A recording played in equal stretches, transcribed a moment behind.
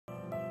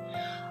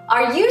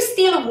Are you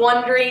still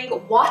wondering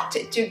what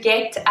to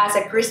get as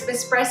a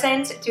Christmas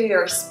present to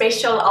your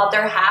special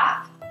other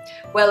half?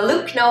 Well,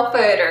 look no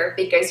further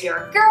because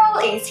your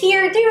girl is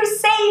here to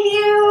save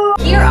you!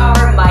 Here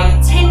are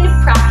my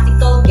 10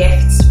 practical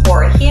gifts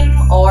for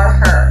him or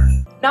her.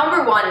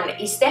 Number 1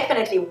 is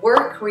definitely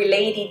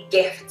work-related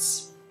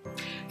gifts.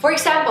 For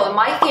example,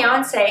 my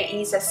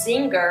fiance is a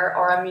singer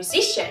or a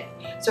musician,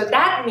 so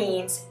that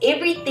means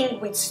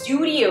everything with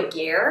studio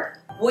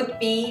gear would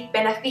be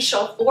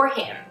beneficial for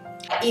him.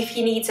 If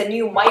he needs a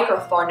new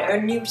microphone,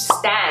 a new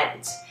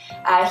stand,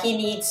 he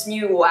needs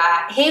new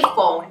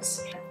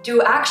headphones,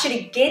 to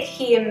actually get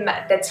him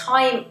the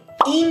time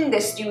in the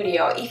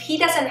studio. If he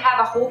doesn't have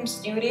a home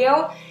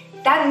studio,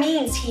 that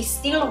means he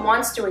still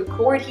wants to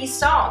record his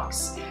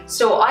songs.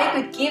 So I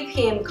could give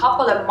him a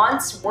couple of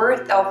months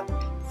worth of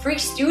free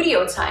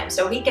studio time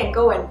so he can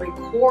go and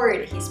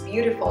record his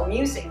beautiful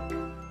music.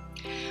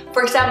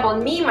 For example,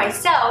 me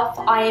myself,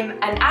 I'm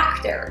an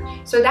actor.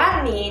 So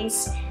that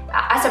means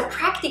as a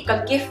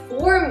practical gift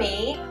for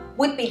me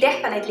would be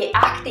definitely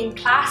acting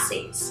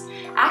classes.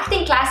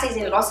 Acting classes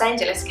in Los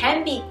Angeles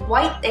can be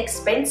quite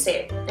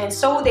expensive, and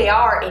so they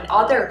are in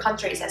other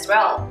countries as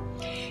well.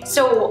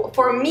 So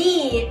for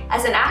me,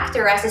 as an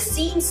actor, as a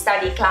scene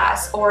study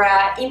class or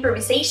an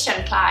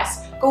improvisation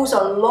class goes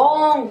a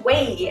long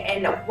way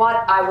and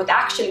what I would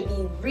actually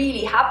be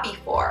really happy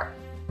for.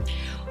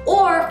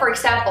 Or for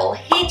example,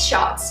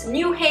 headshots,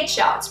 new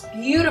headshots,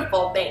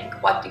 beautiful thing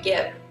what to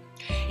give.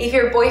 If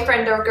your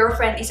boyfriend or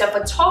girlfriend is a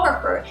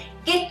photographer,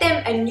 get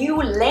them a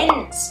new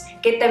lens,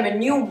 get them a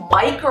new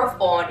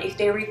microphone if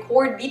they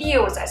record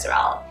videos as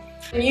well,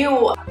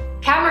 new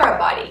camera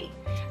body.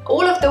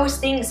 All of those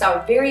things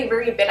are very,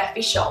 very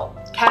beneficial.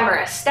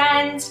 Camera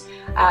stands,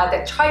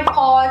 the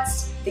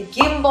tripods, the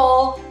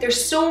gimbal,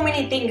 there's so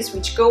many things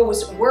which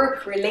goes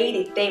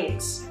work-related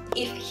things.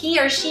 If he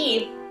or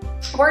she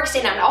works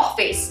in an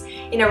office,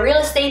 in a real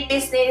estate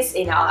business,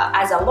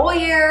 as a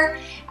lawyer,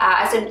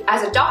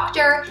 as a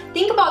doctor,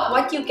 think about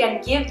what you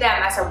can give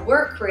them as a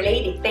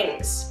work-related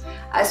things.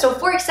 So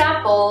for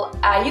example,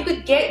 you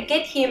could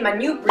get him a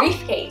new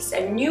briefcase,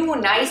 a new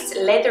nice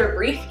leather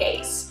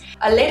briefcase,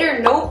 a leather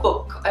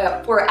notebook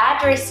for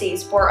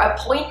addresses, for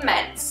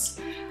appointments,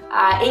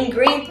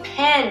 engraved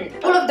pen.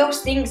 All of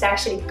those things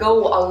actually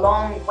go a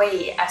long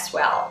way as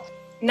well.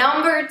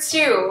 Number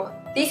 2,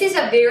 this is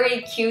a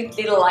very cute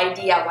little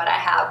idea what I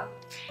have.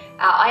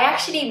 I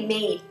actually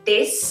made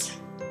this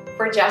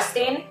for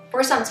Justin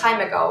for some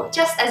time ago,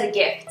 just as a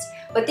gift.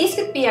 But this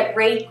could be a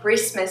great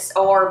Christmas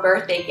or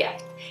birthday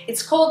gift.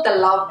 It's called the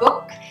Love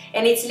Book,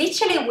 and it's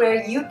literally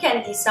where you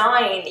can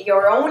design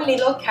your own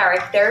little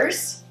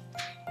characters,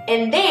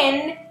 and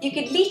then you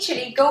could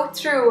literally go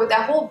through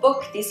the whole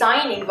book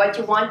designing what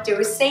you want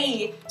to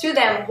say to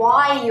them,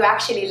 why you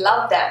actually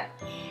love them.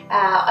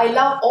 I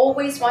love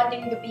always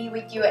wanting to be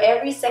with you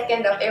every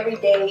second of every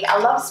day. I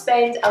love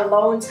spend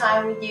alone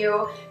time with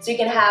you. So you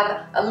can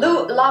have a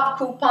love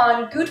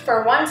coupon, good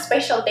for one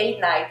special date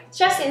night.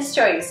 Justin's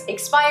choice,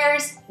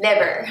 expires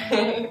never.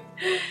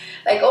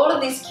 Like all of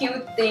these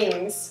cute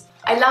things.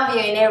 I love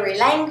you in every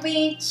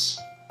language.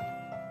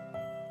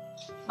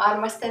 Ma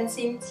armastan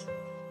sind.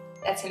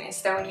 That's in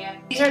Estonia.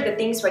 These are the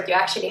things what you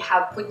actually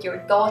have put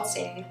your thoughts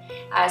in.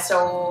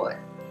 So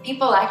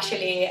people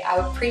actually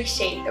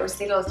appreciate those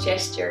little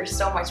gestures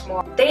so much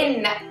more.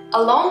 Then,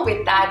 along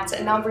with that,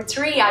 number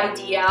 3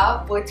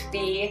 idea would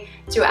be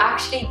to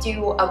actually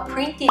do a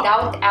printed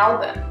out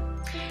album.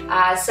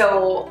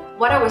 So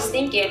what I was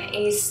thinking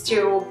is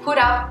to put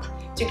up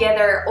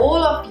together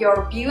all of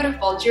your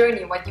beautiful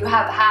journey, what you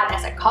have had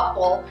as a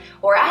couple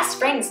or as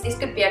friends. This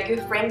could be a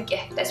good friend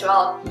gift as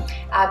well,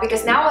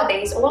 because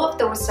nowadays all of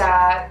those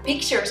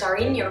pictures are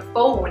in your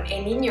phone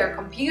and in your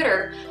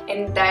computer,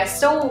 and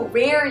so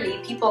rarely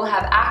people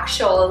have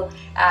actual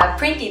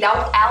printed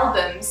out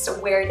albums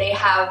where they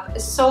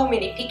have so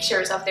many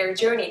pictures of their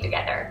journey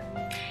together.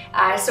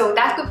 So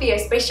that could be a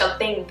special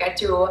thing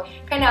to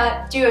kind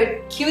of do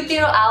a cute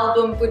little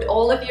album, put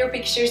all of your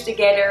pictures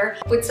together,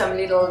 put some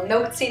little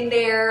notes in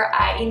there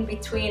in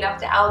between of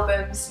the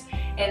albums,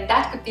 and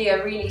that could be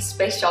a really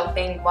special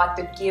thing what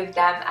to give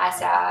them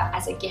as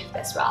a gift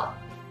as well,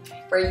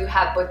 where you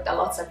have put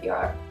lots of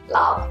your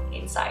love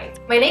inside.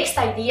 My next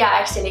idea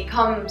actually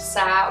comes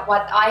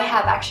what I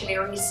have actually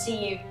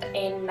received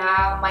in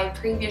my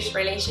previous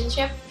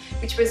relationship,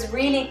 which was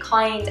really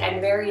kind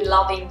and very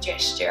loving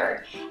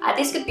gesture.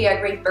 This could be a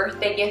great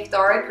birthday gift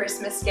or a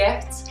Christmas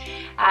gift.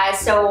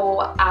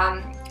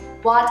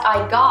 What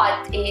I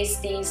got is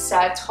these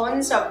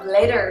tons of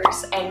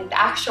letters and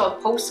actual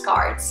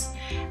postcards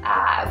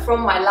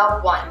from my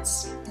loved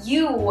ones.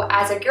 You,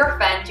 as a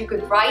girlfriend, you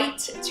could write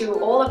to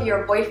all of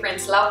your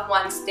boyfriend's loved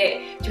ones,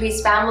 to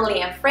his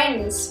family and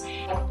friends,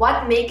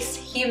 what makes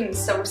him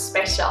so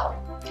special.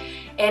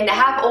 And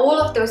have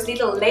all of those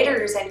little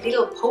letters and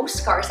little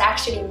postcards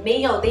actually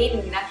mailed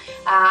in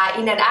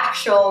an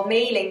actual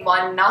mailing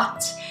one,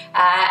 not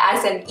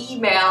as an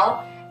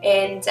email.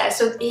 and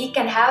so he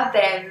can have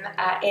them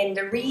and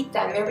read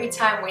them every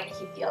time when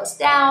he feels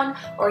down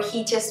or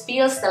he just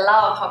feels the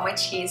love how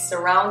much he is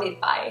surrounded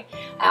by.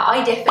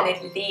 I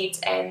definitely did,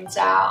 and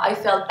I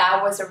felt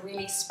that was a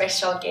really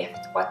special gift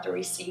what to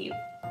receive,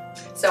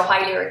 so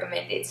highly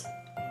recommend it.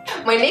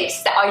 My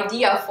next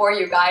idea for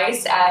you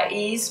guys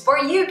is for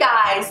you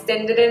guys.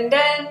 Dun, dun, dun,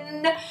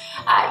 dun.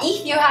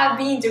 If you have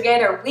been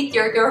together with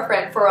your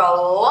girlfriend for a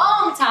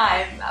long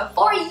time,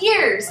 4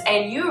 years,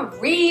 and you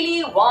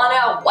really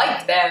wanna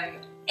wipe them,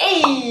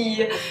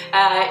 hey!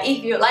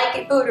 If you like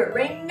it, put a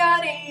ring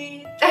on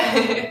it.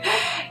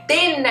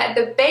 Then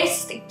the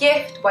best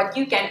gift what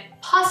you can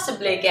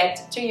possibly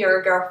get to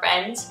your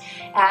girlfriend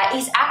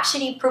is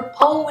actually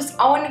propose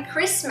on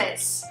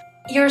Christmas.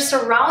 You're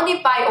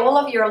surrounded by all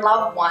of your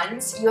loved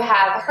ones. You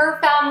have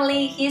her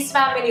family, his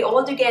family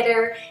all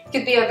together. It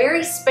could be a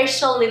very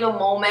special little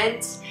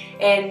moment,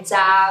 and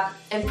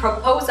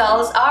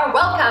proposals are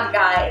welcome,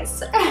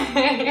 guys.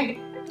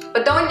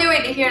 But don't do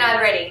it if you're not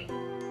ready.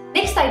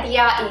 Next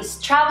idea is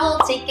travel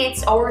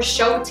tickets or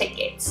show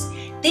tickets.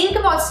 Think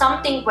about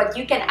something what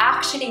you can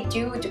actually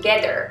do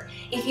together.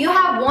 If you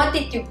have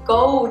wanted to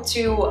go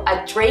to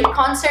a Drake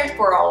concert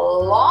for a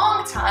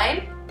long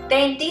time,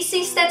 then this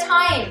is the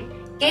time.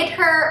 Get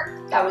her,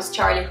 that was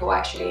Charlie who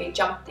actually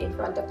jumped in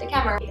front of the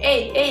camera.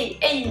 Hey, hey,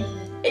 hey,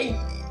 hey,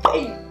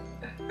 hey.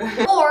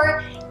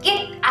 Or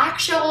get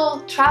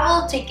actual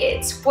travel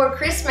tickets for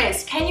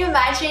Christmas. Can you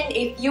imagine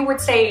if you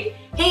would say,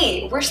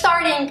 hey, we're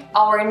starting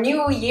our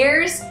New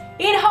Year's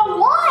in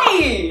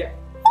Hawaii?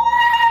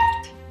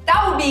 What?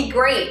 That would be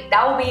great.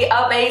 That would be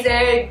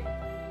amazing.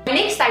 My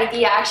next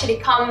idea actually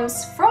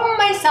comes from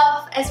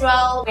myself as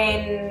well.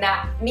 When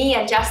me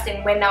and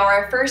Justin, when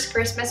our first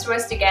Christmas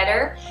was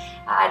together,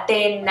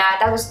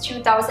 that was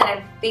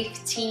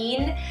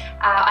 2015.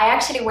 I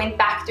actually went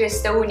back to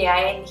Estonia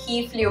and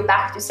he flew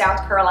back to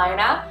South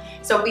Carolina.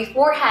 So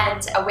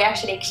beforehand, we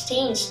actually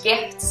exchanged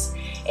gifts,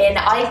 and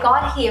I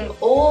got him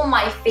all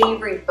my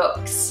favorite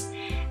books,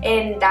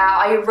 and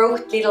I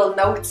wrote little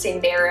notes in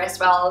there as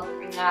well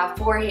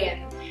for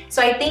him.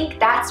 So I think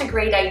that's a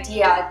great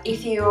idea.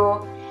 If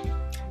you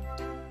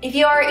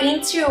are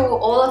into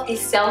all of this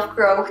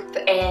self-growth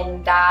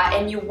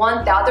and you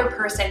want the other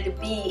person to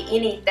be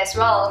in it as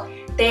well,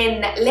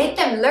 then let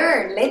them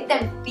learn, let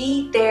them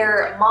feed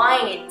their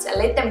minds,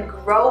 let them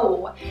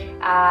grow,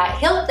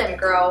 help them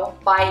grow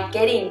by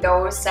getting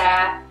those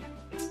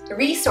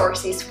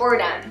resources for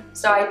them.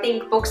 So I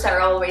think books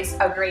are always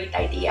a great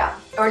idea.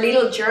 Or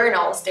little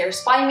journals.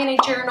 There's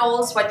 5-minute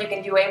journals, what you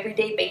can do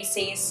everyday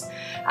basis.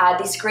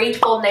 These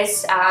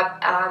gratefulness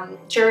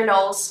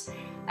journals.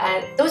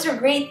 Those are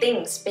great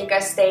things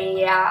because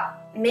they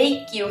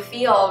make you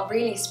feel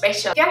really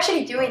special. If you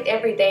actually do it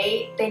every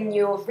day, then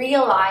you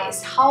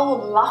realize how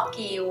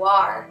lucky you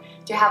are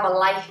to have a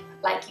life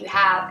like you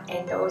have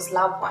and those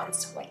loved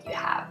ones what you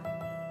have.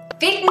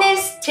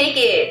 Fitness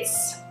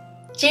tickets,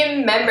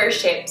 gym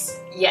memberships.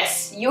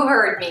 Yes, you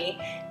heard me.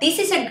 This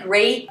is a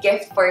great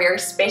gift for your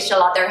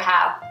special other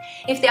half.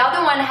 If the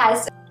other one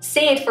has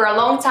said for a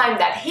long time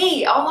that,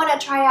 hey, I want to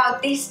try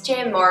out this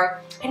gym, or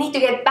I need to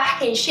get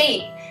back in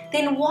shape,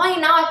 then why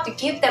not to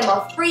give them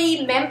a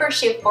free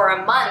membership for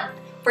a month?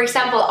 For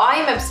example,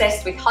 I'm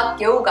obsessed with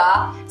hot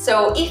yoga,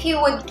 so if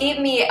you would give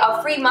me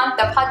a free month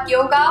of hot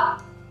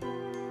yoga,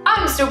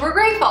 I'm super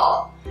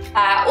grateful.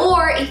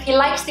 Or if he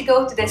likes to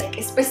go to this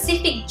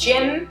specific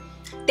gym,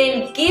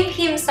 then give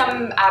him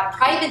some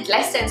private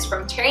lessons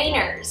from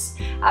trainers,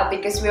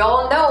 because we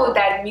all know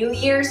that New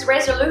Year's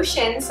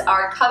resolutions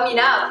are coming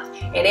up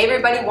and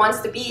everybody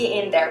wants to be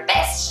in their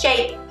best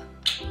shape.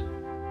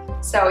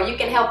 So you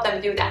can help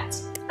them do that.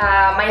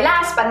 My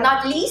last but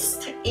not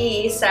least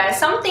is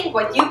something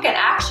what you can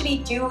actually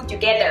do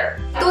together.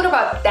 I thought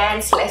about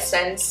dance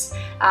lessons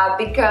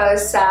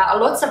because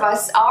lots of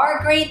us are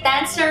great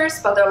dancers,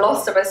 but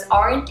lots of us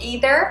aren't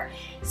either.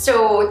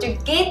 So to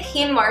get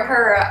him or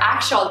her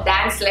actual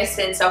dance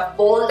lessons of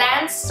ball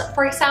dance,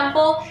 for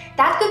example,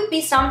 that could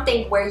be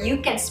something where you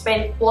can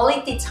spend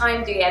quality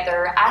time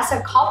together as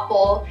a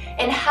couple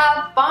and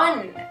have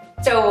fun.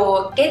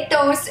 So get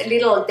those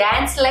little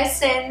dance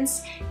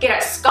lessons, get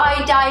a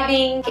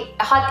skydiving,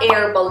 a hot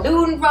air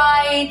balloon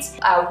ride,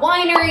 a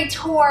winery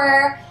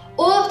tour.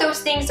 All of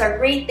those things are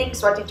great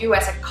things what to do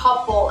as a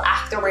couple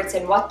afterwards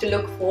and what to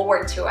look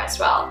forward to as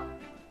well.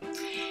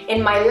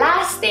 And my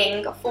last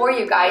thing for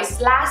you guys,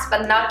 last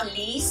but not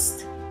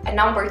least,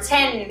 number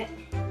 10,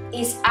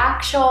 is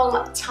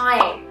actual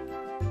time.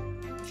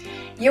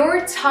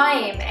 Your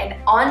time and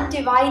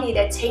undivided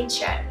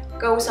attention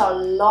goes a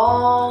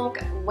long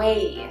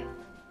way.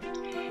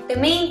 The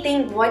main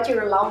thing what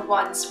your loved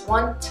ones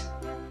want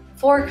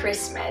for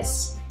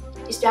Christmas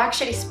is to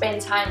actually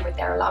spend time with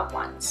their loved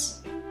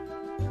ones.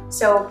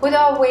 So put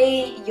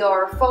away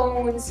your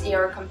phones,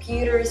 your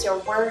computers, your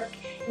work,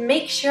 and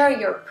make sure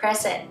you're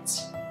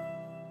present.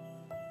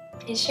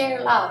 And share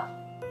love.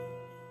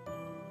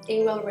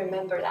 They will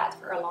remember that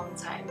for a long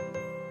time.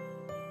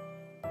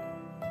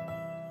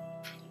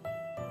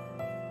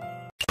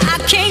 I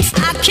can't